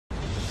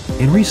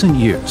In recent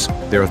years,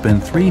 there have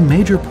been three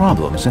major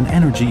problems in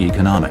energy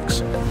economics.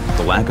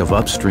 The lack of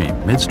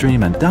upstream,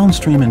 midstream, and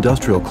downstream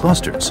industrial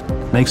clusters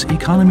makes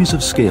economies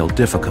of scale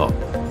difficult.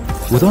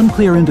 With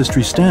unclear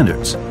industry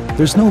standards,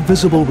 there's no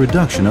visible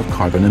reduction of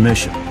carbon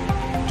emission.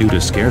 Due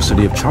to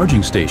scarcity of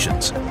charging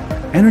stations,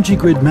 energy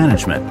grid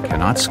management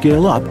cannot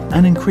scale up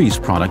and increase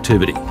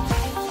productivity.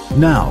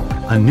 Now,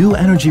 a new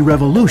energy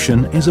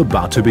revolution is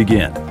about to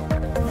begin.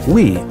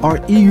 We are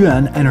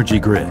Yuan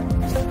Energy Grid.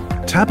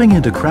 Tapping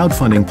into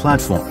crowdfunding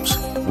platforms,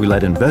 we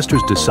let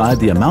investors decide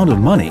the amount of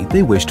money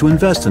they wish to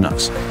invest in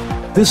us.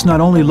 This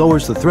not only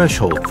lowers the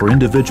threshold for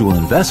individual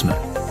investment,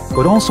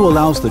 but also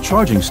allows the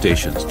charging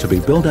stations to be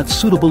built at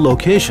suitable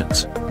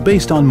locations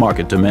based on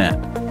market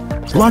demand.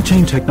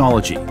 Blockchain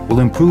technology will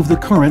improve the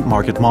current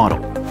market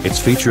model. Its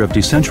feature of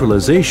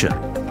decentralization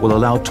will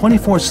allow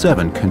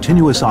 24/7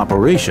 continuous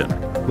operation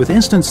with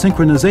instant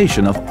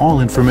synchronization of all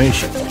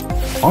information.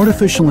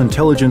 Artificial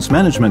intelligence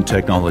management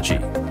technology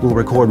will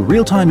record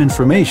real-time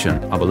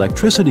information of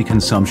electricity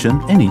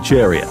consumption in each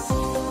area.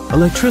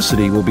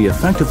 Electricity will be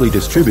effectively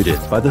distributed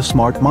by the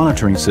smart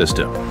monitoring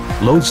system.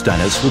 Load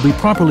status will be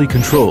properly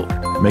controlled,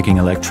 making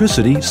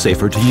electricity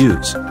safer to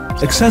use.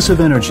 Excessive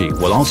energy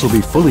will also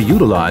be fully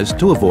utilized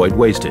to avoid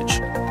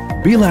wastage.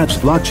 BLab's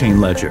blockchain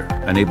ledger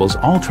enables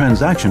all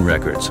transaction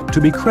records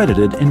to be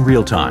credited in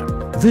real time.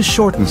 This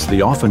shortens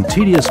the often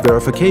tedious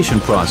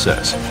verification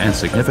process and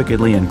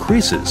significantly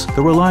increases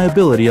the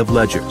reliability of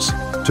ledgers.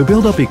 To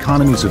build up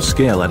economies of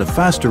scale at a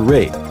faster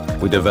rate,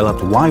 we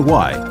developed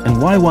YY and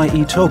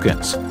YYE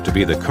tokens to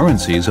be the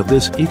currencies of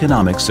this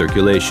economic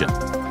circulation.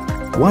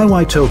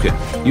 YY token,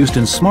 used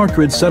in smart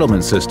grid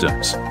settlement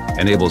systems,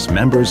 enables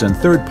members and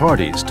third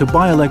parties to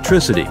buy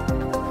electricity,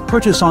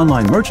 purchase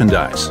online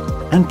merchandise,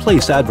 and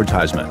place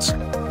advertisements.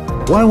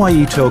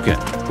 YYE token,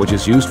 which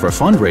is used for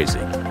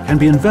fundraising, can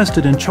be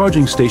invested in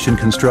charging station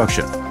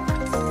construction.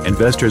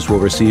 Investors will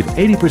receive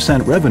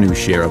 80% revenue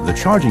share of the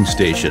charging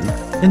station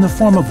in the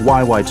form of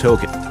YY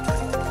token.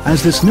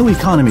 As this new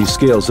economy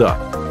scales up,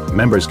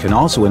 members can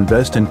also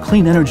invest in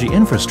clean energy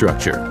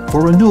infrastructure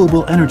for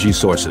renewable energy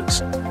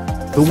sources.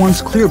 The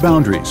once clear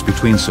boundaries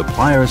between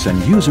suppliers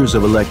and users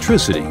of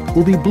electricity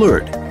will be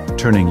blurred,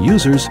 turning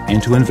users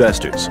into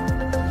investors.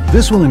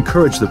 This will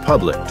encourage the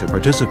public to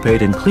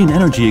participate in clean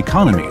energy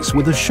economies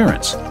with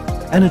assurance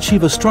and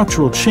achieve a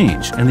structural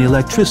change in the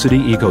electricity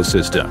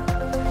ecosystem.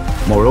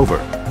 Moreover,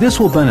 this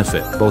will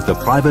benefit both the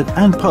private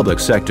and public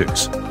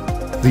sectors.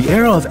 The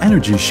era of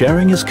energy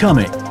sharing is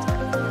coming.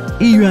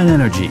 Yuan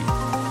Energy.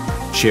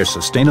 Share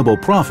sustainable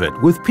profit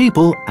with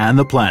people and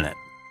the planet.